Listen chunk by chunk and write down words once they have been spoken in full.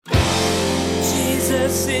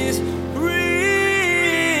Jesus is real.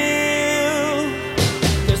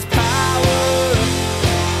 There's power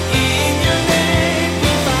in your name. We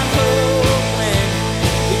find hope when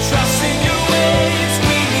we trust in your ways.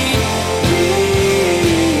 We need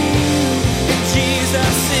real.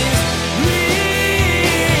 Jesus is real.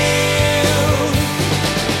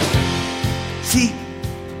 See,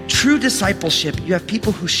 true discipleship, you have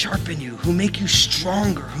people who sharpen you, who make you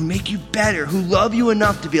stronger, who make you better, who love you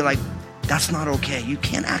enough to be like, that's not okay. You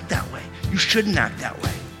can't act that way. You shouldn't act that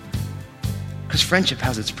way. Because friendship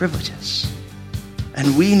has its privileges.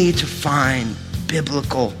 And we need to find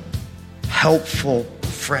biblical, helpful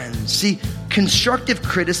friends. See, constructive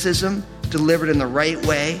criticism delivered in the right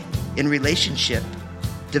way in relationship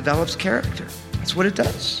develops character. That's what it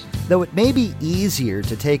does. Though it may be easier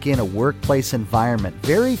to take in a workplace environment,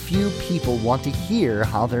 very few people want to hear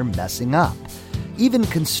how they're messing up. Even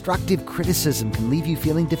constructive criticism can leave you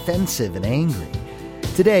feeling defensive and angry.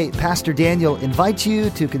 Today, Pastor Daniel invites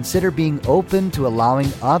you to consider being open to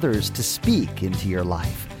allowing others to speak into your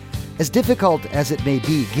life. As difficult as it may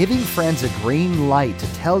be, giving friends a green light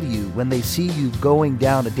to tell you when they see you going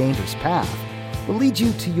down a dangerous path will lead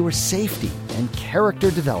you to your safety and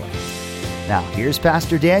character development. Now, here's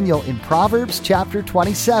Pastor Daniel in Proverbs chapter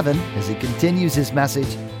 27 as he continues his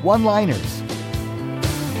message, One-Liners.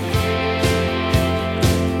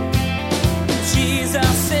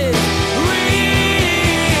 Jesus is real.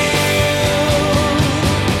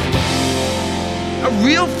 A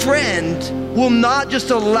real friend will not just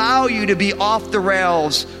allow you to be off the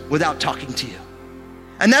rails without talking to you.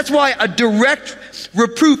 And that's why a direct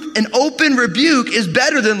reproof, an open rebuke is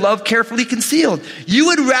better than love carefully concealed. You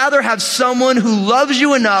would rather have someone who loves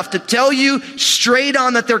you enough to tell you straight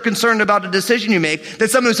on that they're concerned about the decision you make than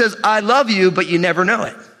someone who says, I love you, but you never know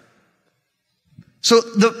it. So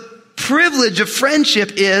the privilege of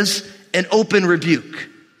friendship is an open rebuke.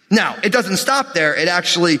 Now, it doesn't stop there. It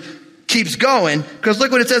actually keeps going, because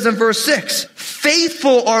look what it says in verse 6.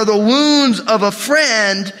 Faithful are the wounds of a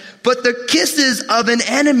friend, but the kisses of an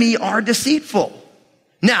enemy are deceitful.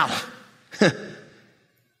 Now,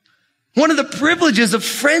 one of the privileges of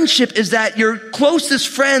friendship is that your closest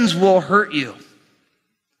friends will hurt you.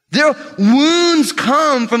 Their wounds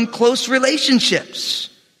come from close relationships.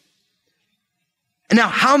 And now,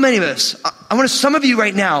 how many of us, some of you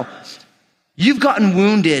right now, you've gotten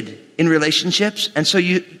wounded in relationships, and so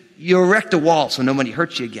you erect a wall so nobody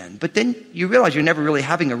hurts you again. But then you realize you're never really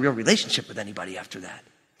having a real relationship with anybody after that.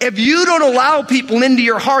 If you don't allow people into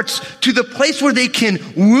your hearts to the place where they can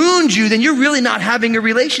wound you, then you're really not having a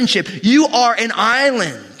relationship. You are an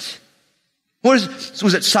island. Was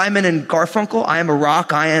it Simon and Garfunkel? I am a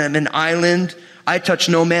rock, I am an island. I touch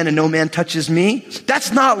no man and no man touches me.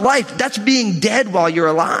 That's not life. That's being dead while you're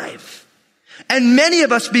alive. And many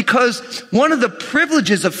of us, because one of the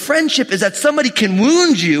privileges of friendship is that somebody can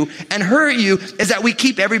wound you and hurt you, is that we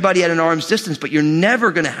keep everybody at an arm's distance, but you're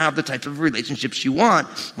never going to have the type of relationships you want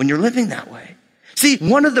when you're living that way. See,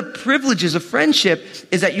 one of the privileges of friendship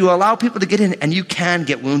is that you allow people to get in and you can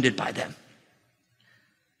get wounded by them.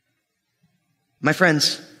 My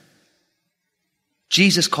friends,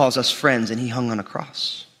 Jesus calls us friends and he hung on a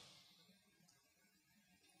cross.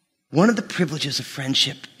 One of the privileges of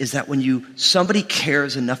friendship is that when somebody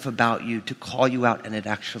cares enough about you to call you out and it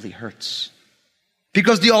actually hurts.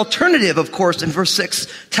 Because the alternative, of course, in verse 6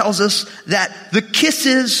 tells us that the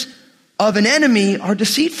kisses of an enemy are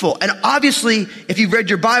deceitful. And obviously, if you've read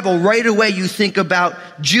your Bible, right away you think about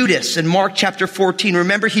Judas in Mark chapter 14.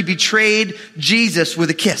 Remember, he betrayed Jesus with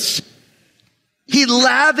a kiss. He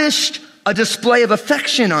lavished a display of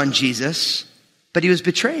affection on Jesus, but he was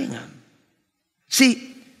betraying him. See,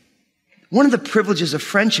 one of the privileges of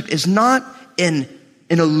friendship is not an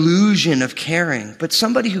illusion of caring, but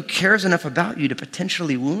somebody who cares enough about you to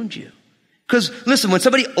potentially wound you. Because listen, when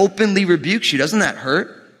somebody openly rebukes you, doesn't that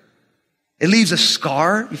hurt? It leaves a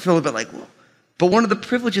scar. You feel a bit like, whoa. But one of the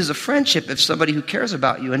privileges of friendship is somebody who cares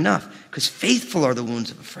about you enough, because faithful are the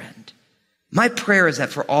wounds of a friend. My prayer is that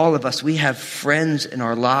for all of us, we have friends in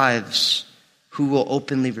our lives who will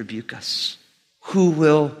openly rebuke us, who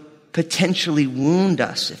will potentially wound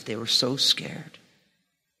us if they were so scared.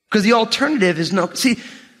 Because the alternative is no. See,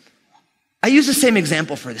 I use the same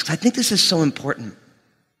example for this because I think this is so important.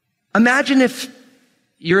 Imagine if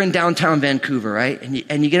you're in downtown Vancouver, right?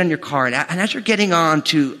 And you get in your car, and as you're getting on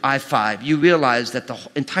to I-5, you realize that the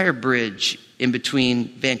entire bridge in between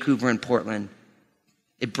Vancouver and Portland,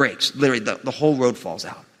 it breaks. Literally, the whole road falls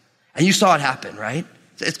out. And you saw it happen, right?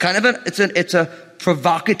 It's kind of it's a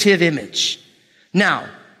provocative image. Now,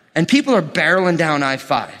 and people are barreling down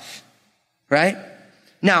I-5, right?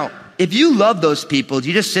 Now, if you love those people, do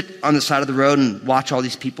you just sit on the side of the road and watch all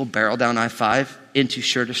these people barrel down I-5 into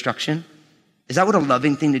sure destruction? Is that what a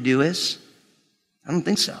loving thing to do is? I don't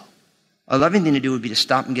think so. A loving thing to do would be to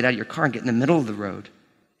stop and get out of your car and get in the middle of the road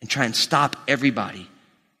and try and stop everybody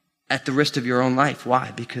at the risk of your own life. Why?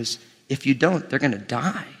 Because if you don't, they're going to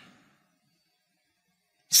die.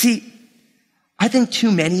 See, I think too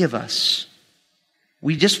many of us,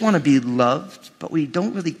 we just want to be loved, but we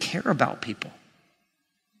don't really care about people.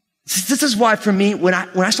 This is why for me, when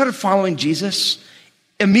I started following Jesus,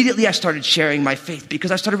 immediately I started sharing my faith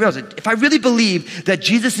because I started realizing if I really believe that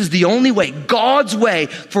Jesus is the only way, God's way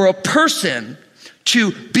for a person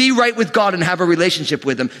to be right with God and have a relationship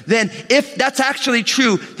with him, then if that's actually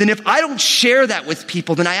true, then if I don't share that with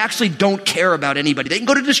people, then I actually don't care about anybody. They can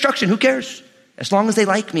go to destruction. Who cares? As long as they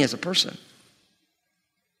like me as a person.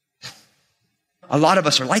 A lot of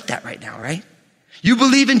us are like that right now, right? You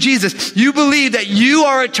believe in Jesus. You believe that you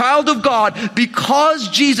are a child of God because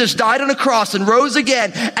Jesus died on a cross and rose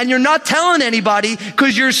again. And you're not telling anybody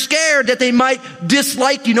because you're scared that they might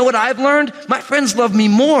dislike you. You know what I've learned? My friends love me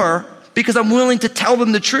more because I'm willing to tell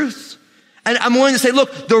them the truth. And I'm willing to say,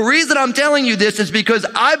 look, the reason I'm telling you this is because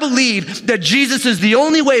I believe that Jesus is the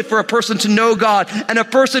only way for a person to know God and a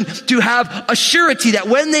person to have a surety that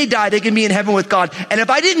when they die, they can be in heaven with God. And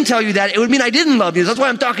if I didn't tell you that, it would mean I didn't love you. That's why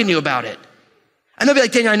I'm talking to you about it. And they'll be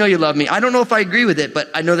like, Daniel, I know you love me. I don't know if I agree with it, but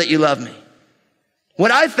I know that you love me.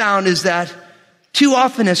 What I found is that too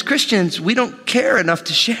often as Christians, we don't care enough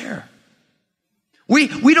to share.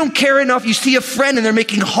 We don't care enough. You see a friend and they're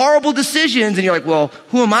making horrible decisions and you're like, well,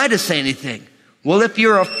 who am I to say anything? Well, if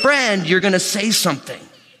you're a friend, you're going to say something.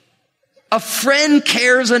 A friend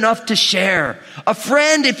cares enough to share. A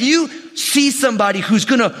friend, if you see somebody who's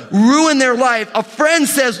going to ruin their life, a friend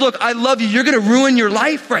says, look, I love you. You're going to ruin your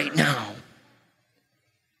life right now.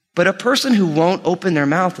 But a person who won't open their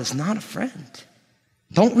mouth is not a friend.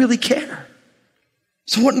 Don't really care.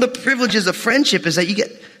 So one of the privileges of friendship is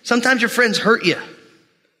that sometimes your friends hurt you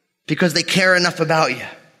because they care enough about you.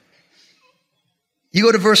 You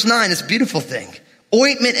go to verse 9, this beautiful thing.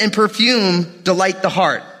 Ointment and perfume delight the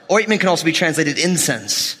heart. Ointment can also be translated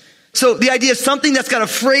incense. So the idea is something that's got a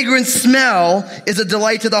fragrant smell is a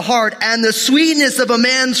delight to the heart, and the sweetness of a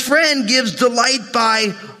man's friend gives delight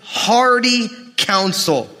by hearty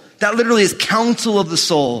counsel. That literally is counsel of the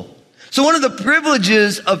soul. So one of the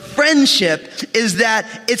privileges of friendship is that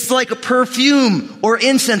it's like a perfume or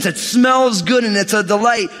incense. It smells good and it's a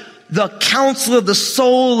delight. The counsel of the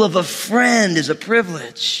soul of a friend is a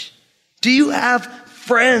privilege. Do you have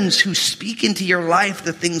friends who speak into your life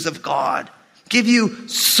the things of God? Give you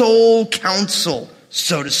soul counsel,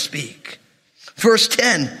 so to speak. Verse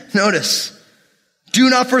 10, notice. Do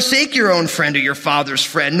not forsake your own friend or your father's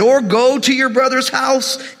friend, nor go to your brother's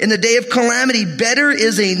house in the day of calamity. Better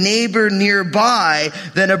is a neighbor nearby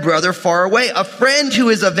than a brother far away. A friend who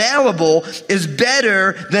is available is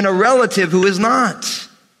better than a relative who is not.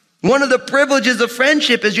 One of the privileges of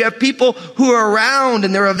friendship is you have people who are around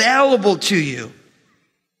and they're available to you.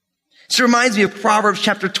 This reminds me of Proverbs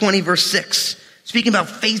chapter 20, verse 6. Speaking about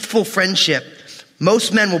faithful friendship,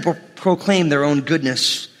 most men will proclaim their own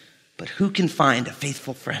goodness, but who can find a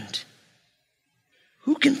faithful friend?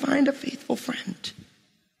 Who can find a faithful friend?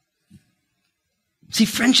 See,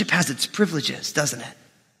 friendship has its privileges, doesn't it?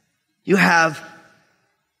 You have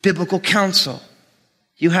biblical counsel.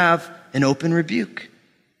 You have an open rebuke.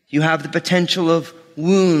 You have the potential of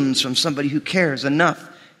wounds from somebody who cares enough.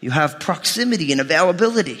 You have proximity and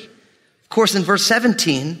availability. Of course, in verse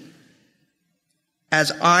 17,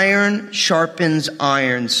 as iron sharpens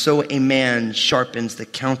iron, so a man sharpens the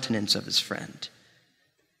countenance of his friend.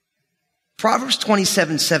 Proverbs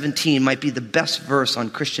 27:17 might be the best verse on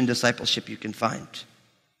Christian discipleship you can find.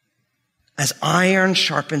 As iron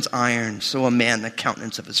sharpens iron, so a man the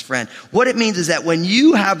countenance of his friend. What it means is that when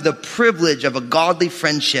you have the privilege of a godly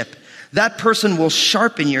friendship, that person will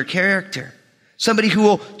sharpen your character. Somebody who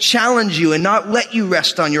will challenge you and not let you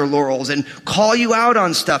rest on your laurels and call you out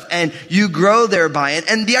on stuff, and you grow thereby.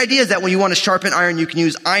 And the idea is that when you want to sharpen iron, you can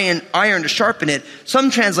use iron to sharpen it. Some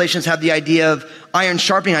translations have the idea of iron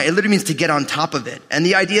sharpening iron. It literally means to get on top of it. And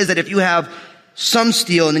the idea is that if you have some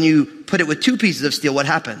steel and then you put it with two pieces of steel, what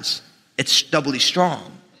happens? It's doubly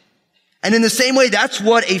strong. And in the same way, that's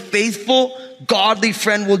what a faithful, godly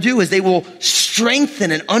friend will do, is they will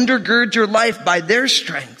strengthen and undergird your life by their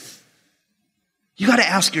strength. You got to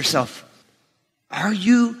ask yourself, are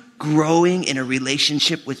you growing in a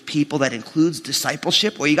relationship with people that includes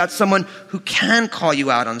discipleship, where you got someone who can call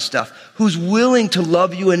you out on stuff, who's willing to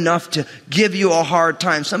love you enough to give you a hard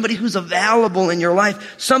time, somebody who's available in your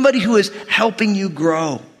life, somebody who is helping you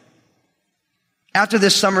grow? After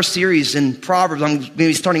this summer series in Proverbs, I'm going to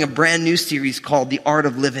be starting a brand new series called The Art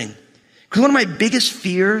of Living. Because one of my biggest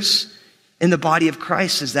fears in the body of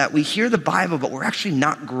Christ is that we hear the Bible, but we're actually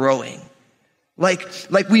not growing. Like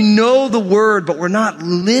we know the word, but we're not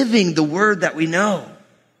living the word that we know.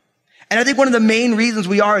 And I think one of the main reasons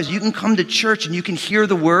we are is you can come to church and you can hear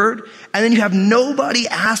the word, and then you have nobody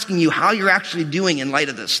asking you how you're actually doing in light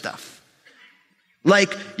of this stuff.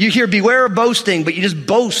 Like you hear beware of boasting, but you just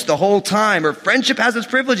boast the whole time. Or friendship has its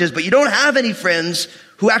privileges, but you don't have any friends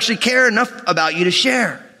who actually care enough about you to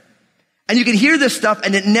share. And you can hear this stuff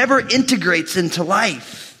and it never integrates into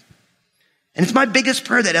life. And it's my biggest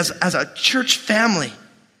prayer that as a church family,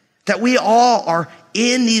 that we all are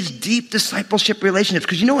in these deep discipleship relationships.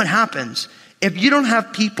 Because you know what happens? If you don't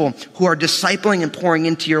have people who are discipling and pouring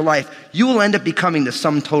into your life, you will end up becoming the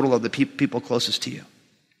sum total of the people closest to you.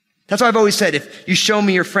 That's why I've always said, if you show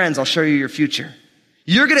me your friends, I'll show you your future.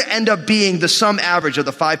 You're going to end up being the sum average of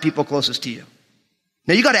the 5 people closest to you.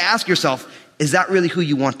 Now you got to ask yourself, is that really who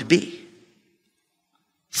you want to be?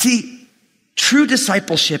 See, true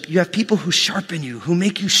discipleship, you have people who sharpen you, who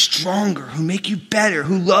make you stronger, who make you better,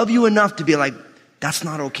 who love you enough to be like, that's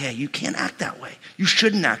not okay. You can't act that way. You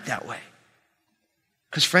shouldn't act that way.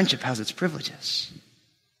 Because friendship has its privileges.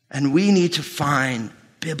 And we need to find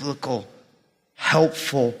biblical,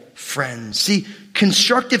 helpful friends. See,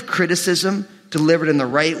 constructive criticism delivered in the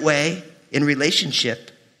right way in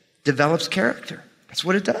relationship develops character. That's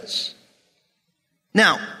what it does.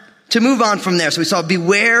 Now, to move on from there, so we saw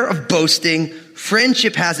beware of boasting.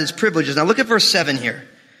 Friendship has its privileges. Now look at verse 7 here.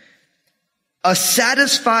 A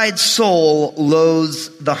satisfied soul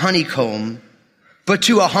loathes the honeycomb, but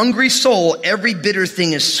to a hungry soul every bitter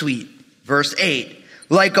thing is sweet. Verse 8.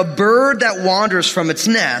 Like a bird that wanders from its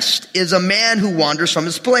nest is a man who wanders from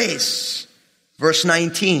his place. Verse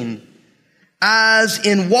 19. As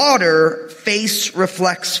in water, face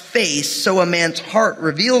reflects face, so a man's heart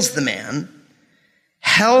reveals the man.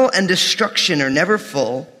 Hell and destruction are never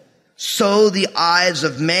full, so the eyes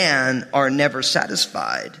of man are never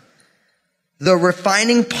satisfied. The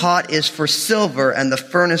refining pot is for silver and the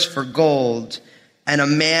furnace for gold, and a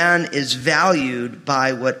man is valued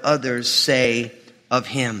by what others say of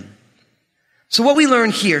him. So what we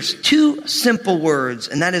learn here is 2 simple words,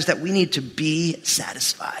 and that is that we need to be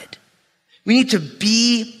satisfied. We need to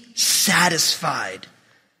be satisfied.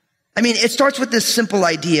 I mean, it starts with this simple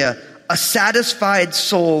idea. A satisfied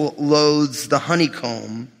soul loathes the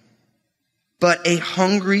honeycomb, but a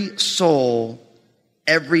hungry soul,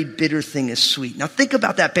 every bitter thing is sweet. Now think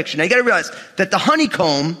about that picture. Now you gotta realize that the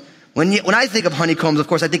honeycomb, when I think of honeycombs, of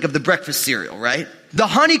course, I think of the breakfast cereal, right? The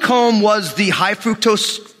honeycomb was the high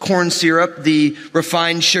fructose corn syrup, the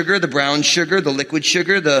refined sugar, the brown sugar, the liquid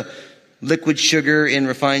sugar in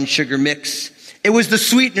refined sugar mix. It was the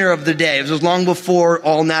sweetener of the day. It was long before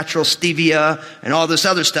all natural stevia and all this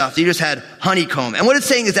other stuff. You just had honeycomb. And what it's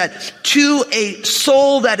saying is that to a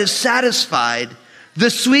soul that is satisfied, the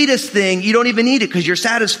sweetest thing, you don't even need it because you're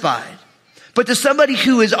satisfied. But to somebody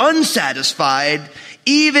who is unsatisfied,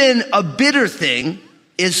 even a bitter thing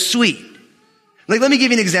is sweet. Like, let me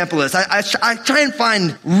give you an example of this. I try and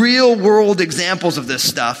find real world examples of this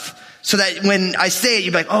stuff so that when I say it,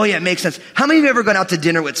 you're like, oh yeah, it makes sense. How many of you have ever gone out to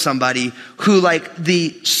dinner with somebody who, like,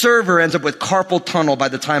 the server ends up with carpal tunnel by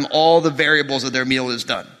the time all the variables of their meal is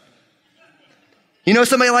done? You know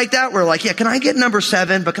somebody like that? Where like, yeah, can I get number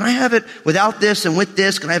 7, but can I have it without this and with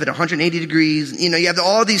this? Can I have it 180 degrees? You know, you have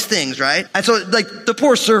all these things, right? And so like the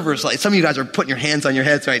poor servers, like some of you guys are putting your hands on your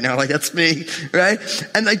heads right now, like that's me, right?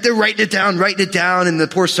 And like they're writing it down, and the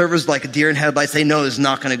poor servers like a deer in headlights, they know it's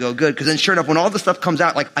not going to go good. Because then sure enough, when all the stuff comes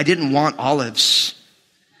out, like I didn't want olives.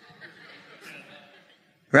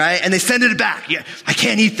 Right? And they send it back. Yeah, I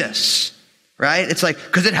can't eat this. Right? It's like,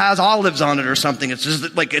 because it has olives on it or something. It's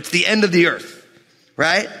just like, it's the end of the earth.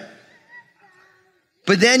 Right?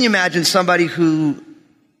 But then you imagine somebody who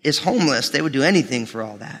is homeless, they would do anything for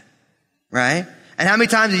all that. Right? And how many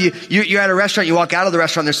times you're at a restaurant, you walk out of the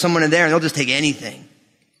restaurant, there's someone in there and they'll just take anything.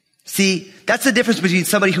 See, that's the difference between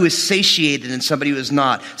somebody who is satiated and somebody who is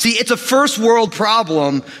not. See, it's a first world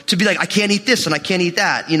problem to be like, I can't eat this and I can't eat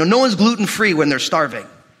that. You know, no one's gluten-free when they're starving.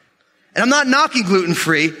 And I'm not knocking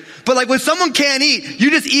gluten-free, but like when someone can't eat, you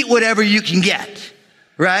just eat whatever you can get.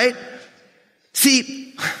 Right?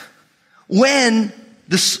 See, when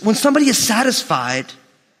somebody is satisfied,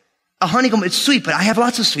 a honeycomb, it's sweet, but I have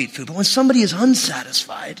lots of sweet food. But when somebody is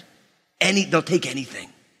unsatisfied, they'll take anything.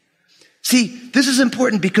 See, this is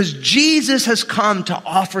important because Jesus has come to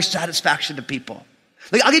offer satisfaction to people.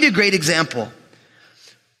 Like, I'll give you a great example.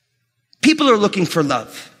 People are looking for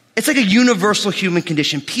love. It's like a universal human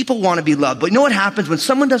condition. People want to be loved. But you know what happens when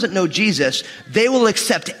someone doesn't know Jesus? They will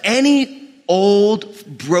accept any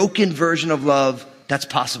old, broken version of love that's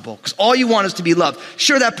possible. Because all you want is to be loved.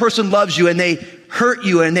 Sure, that person loves you and they hurt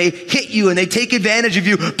you and they hit you and they take advantage of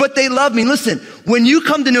you, but they love me. Listen, when you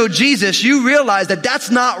come to know Jesus, you realize that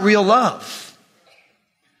that's not real love.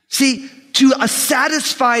 See, to a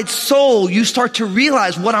satisfied soul, you start to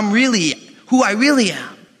realize who I really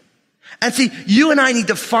am. And see, you and I need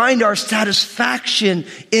to find our satisfaction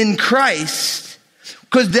in Christ,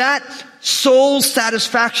 because that soul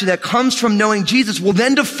satisfaction that comes from knowing Jesus will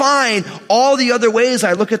then define all the other ways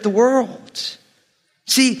I look at the world.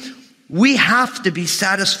 See, we have to be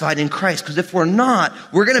satisfied in Christ, because if we're not,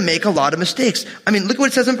 we're going to make a lot of mistakes. I mean, look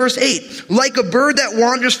what it says in verse 8. Like a bird that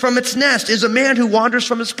wanders from its nest is a man who wanders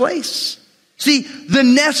from his place. See, the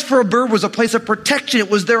nest for a bird was a place of protection.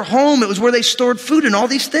 It was their home. It was where they stored food and all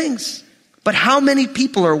these things. But how many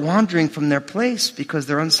people are wandering from their place because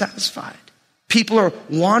they're unsatisfied? People are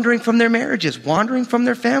wandering from their marriages, wandering from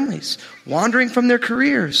their families, wandering from their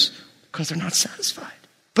careers because they're not satisfied.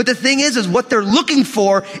 But the thing is what they're looking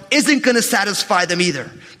for isn't going to satisfy them either.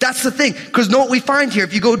 That's the thing. Because know what we find here?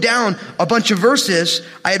 If you go down a bunch of verses,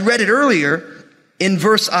 I had read it earlier in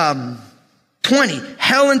verse 20.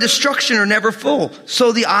 Hell and destruction are never full,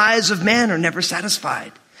 so the eyes of man are never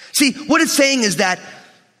satisfied. See, what it's saying is that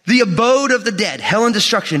the abode of the dead, hell and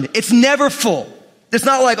destruction, it's never full. It's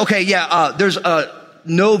not like, okay, there's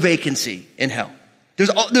no vacancy in hell. There's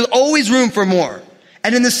always room for more.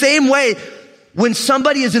 And in the same way, when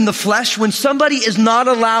somebody is in the flesh, when somebody is not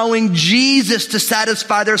allowing Jesus to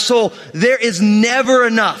satisfy their soul, there is never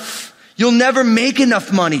enough. You'll never make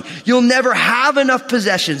enough money. You'll never have enough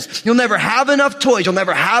possessions. You'll never have enough toys. You'll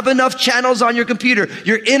never have enough channels on your computer.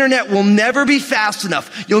 Your internet will never be fast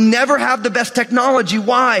enough. You'll never have the best technology.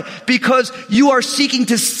 Why? Because you are seeking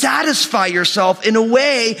to satisfy yourself in a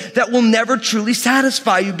way that will never truly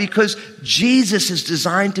satisfy you, because Jesus is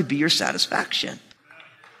designed to be your satisfaction.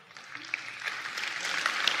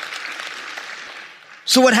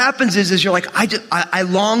 So what happens is you're like, I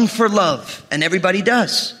long for love, and everybody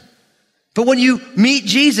does. But when you meet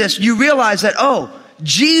Jesus, you realize that,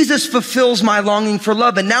 Jesus fulfills my longing for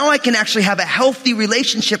love. And now I can actually have a healthy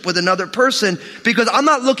relationship with another person, because I'm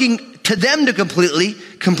not looking to them to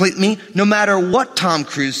complete me, no matter what Tom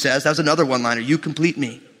Cruise says. That was another one-liner. You complete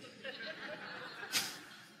me.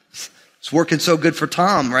 It's working so good for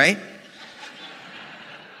Tom, right?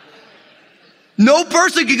 No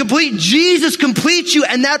person can complete. Jesus completes you,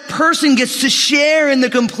 and that person gets to share in the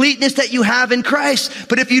completeness that you have in Christ.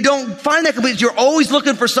 But if you don't find that completeness, you're always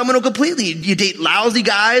looking for someone who completely. You date lousy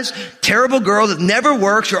guys, terrible girls, it never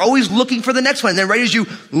works. You're always looking for the next one. And then right as you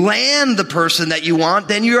land the person that you want,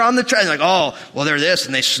 then you're on the track. Like, they're this,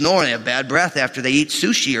 and they snore, and they have bad breath after they eat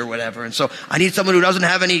sushi or whatever. And so I need someone who doesn't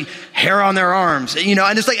have any hair on their arms, and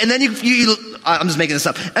it's like, and then you I'm just making this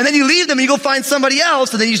up. And then you leave them and you go find somebody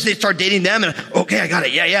else, and then you start dating them, and okay, I got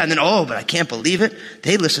it. Yeah. And then, but I can't believe it.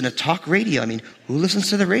 They listen to talk radio. I mean, who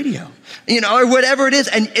listens to the radio? Or whatever it is.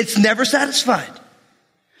 And it's never satisfied.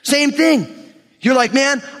 Same thing. You're like,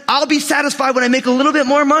 man, I'll be satisfied when I make a little bit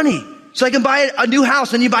more money, so I can buy a new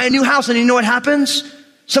house. And you buy a new house, and you know what happens?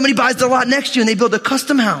 Somebody buys the lot next to you, and they build a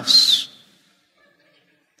custom house.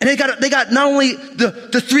 And they got not only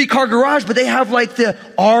the 3-car garage, but they have like the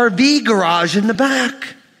RV garage in the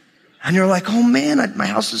back. And you're like, oh man, my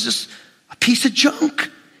house is just a piece of junk.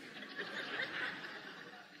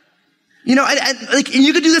 And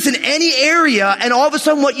you could do this in any area, and all of a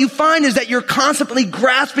sudden what you find is that you're constantly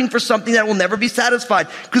grasping for something that will never be satisfied.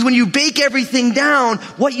 Because when you bake everything down,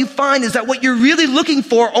 what you find is that what you're really looking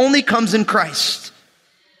for only comes in Christ.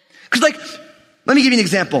 Because let me give you an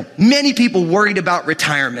example. Many people worried about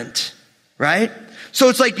retirement, right? So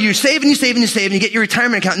it's like you save and you get your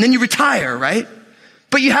retirement account, and then you retire, right?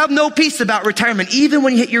 But you have no peace about retirement, even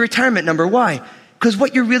when you hit your retirement number. Why? Because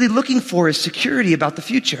what you're really looking for is security about the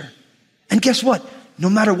future. And guess what? No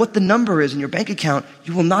matter what the number is in your bank account,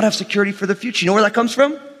 you will not have security for the future. You know where that comes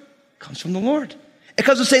from? It comes from the Lord. It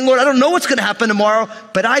comes from saying, Lord, I don't know what's going to happen tomorrow,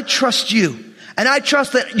 but I trust you. And I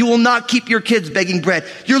trust that you will not keep your kids begging bread.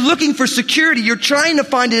 You're looking for security. You're trying to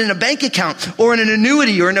find it in a bank account or in an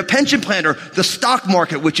annuity or in a pension plan or the stock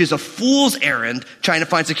market, which is a fool's errand, trying to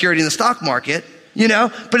find security in the stock market,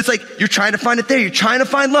 But it's like you're trying to find it there. You're trying to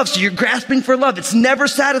find love. So you're grasping for love. It's never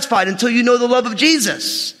satisfied until you know the love of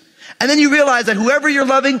Jesus. And then you realize that whoever you're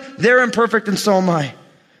loving, they're imperfect and so am I.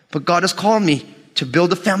 But God has called me to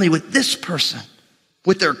build a family with this person,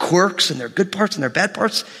 with their quirks and their good parts and their bad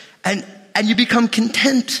parts. And you become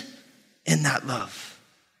content in that love.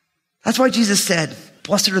 That's why Jesus said,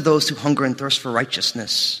 blessed are those who hunger and thirst for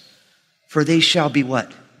righteousness, for they shall be what?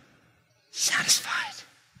 Satisfied.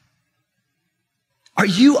 Are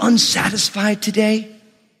you unsatisfied today?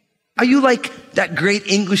 Are you like that great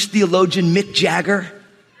English theologian Mick Jagger?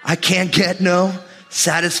 I can't get no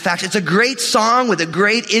satisfaction. It's a great song with a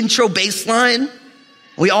great intro bass line.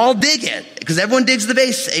 We all dig it because everyone digs the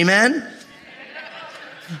bass. Amen?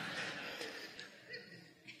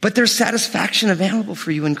 But there's satisfaction available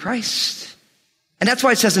for you in Christ. And that's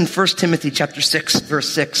why it says in 1 Timothy chapter 6,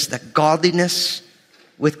 verse 6, that godliness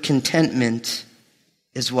with contentment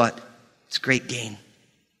is what? It's great gain.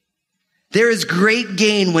 There is great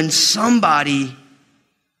gain when somebody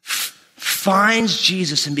finds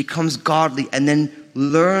Jesus and becomes godly and then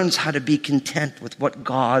learns how to be content with what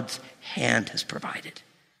God's hand has provided.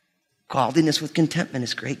 Godliness with contentment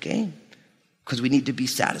is great gain because we need to be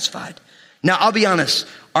satisfied. Now, I'll be honest.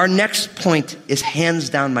 Our next point is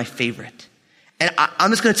hands down my favorite. And I'm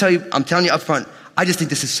just going to tell you, I'm telling you up front, I just think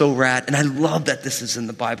this is so rad. And I love that this is in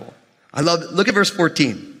the Bible. I love it. Look at verse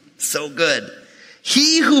 14. So good.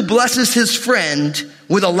 He who blesses his friend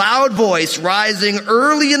with a loud voice rising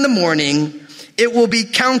early in the morning, it will be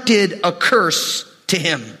counted a curse to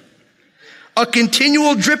him. A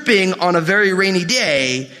continual dripping on a very rainy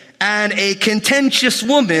day and a contentious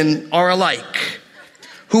woman are alike.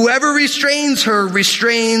 Whoever restrains her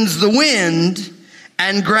restrains the wind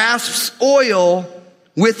and grasps oil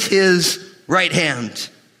with his right hand.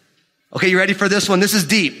 Okay, you ready for this one? This is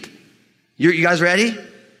deep. You guys ready?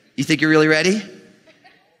 You think you're really ready?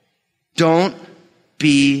 Don't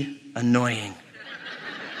be annoying.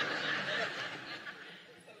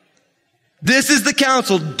 This is the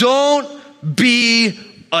counsel. Don't be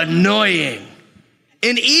annoying.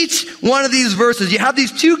 In each one of these verses, you have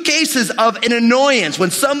these two cases of an annoyance, when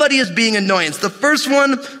somebody is being annoyance. The first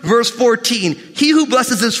one, verse 14, he who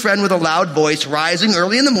blesses his friend with a loud voice, rising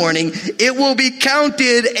early in the morning, it will be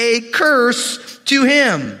counted a curse to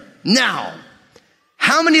him. Now,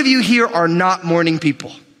 how many of you here are not morning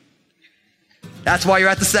people? That's why you're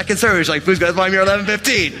at the second service. You're like, please, that's why I'm here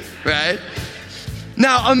 11:15, right?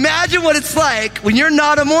 Now, imagine what it's like when you're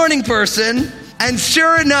not a morning person, and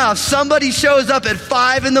sure enough, somebody shows up at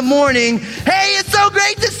 5 in the morning. Hey, it's so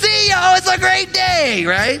great to see you. Oh, it's a great day,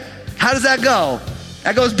 right? How does that go?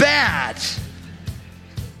 That goes bad.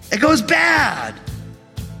 It goes bad.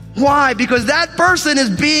 Why? Because that person is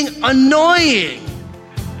being annoying.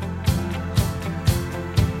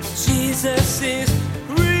 Jesus is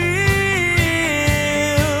real.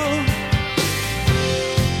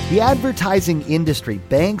 The advertising industry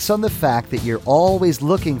banks on the fact that you're always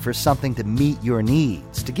looking for something to meet your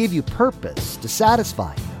needs, to give you purpose, to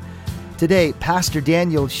satisfy you. Today, Pastor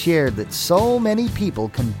Daniel shared that so many people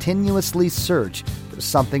continuously search for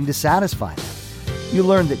something to satisfy them. You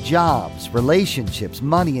learn that jobs, relationships,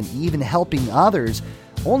 money, and even helping others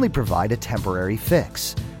only provide a temporary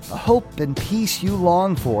fix. The hope and peace you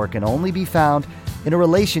long for can only be found in a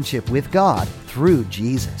relationship with God through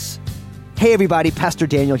Jesus. Hey everybody, Pastor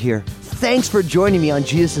Daniel here. Thanks for joining me on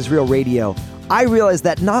Jesus is Real Radio. I realize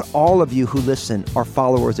that not all of you who listen are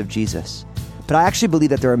followers of Jesus. But I actually believe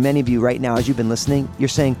that there are many of you right now, as you've been listening, you're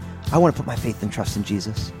saying, I want to put my faith and trust in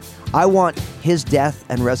Jesus. I want his death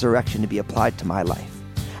and resurrection to be applied to my life.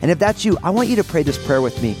 And if that's you, I want you to pray this prayer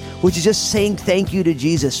with me, which is just saying thank you to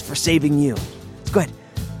Jesus for saving you. Go ahead.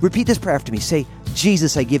 Repeat this prayer after me. Say,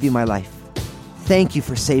 Jesus, I give you my life. Thank you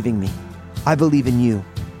for saving me. I believe in you,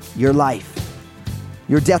 your life,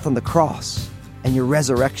 your death on the cross, and your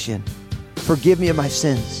resurrection. Forgive me of my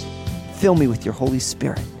sins. Fill me with your Holy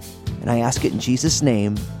Spirit. And I ask it in Jesus'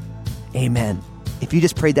 name. Amen. If you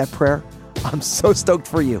just prayed that prayer, I'm so stoked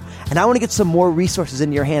for you. And I want to get some more resources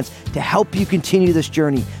into your hands to help you continue this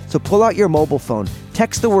journey. So pull out your mobile phone,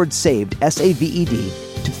 text the word SAVED, S-A-V-E-D,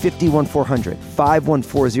 to 51400,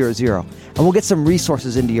 51400, and we'll get some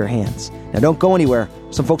resources into your hands. Now don't go anywhere.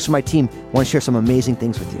 Some folks from my team want to share some amazing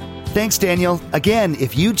things with you. Thanks, Daniel. Again,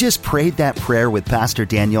 if you just prayed that prayer with Pastor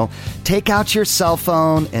Daniel, take out your cell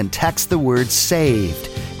phone and text the word SAVED,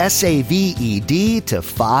 S-A-V-E-D, to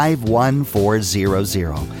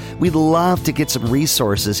 51400. We'd love to get some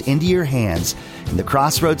resources into your hands, and the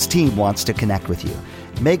Crossroads team wants to connect with you.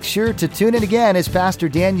 Make sure to tune in again as Pastor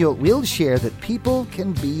Daniel will share that people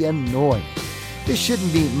can be annoying. This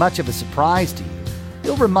shouldn't be much of a surprise to you.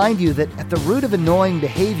 He'll remind you that at the root of annoying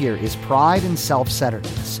behavior is pride and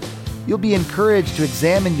self-centeredness. You'll be encouraged to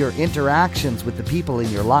examine your interactions with the people in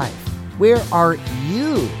your life. Where are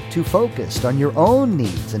you too focused on your own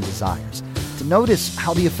needs and desires to notice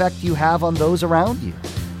how the effect you have on those around you?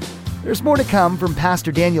 There's more to come from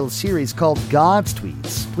Pastor Daniel's series called God's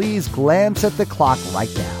Tweets. Please glance at the clock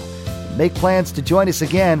right now. Make plans to join us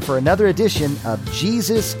again for another edition of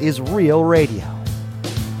Jesus is Real Radio.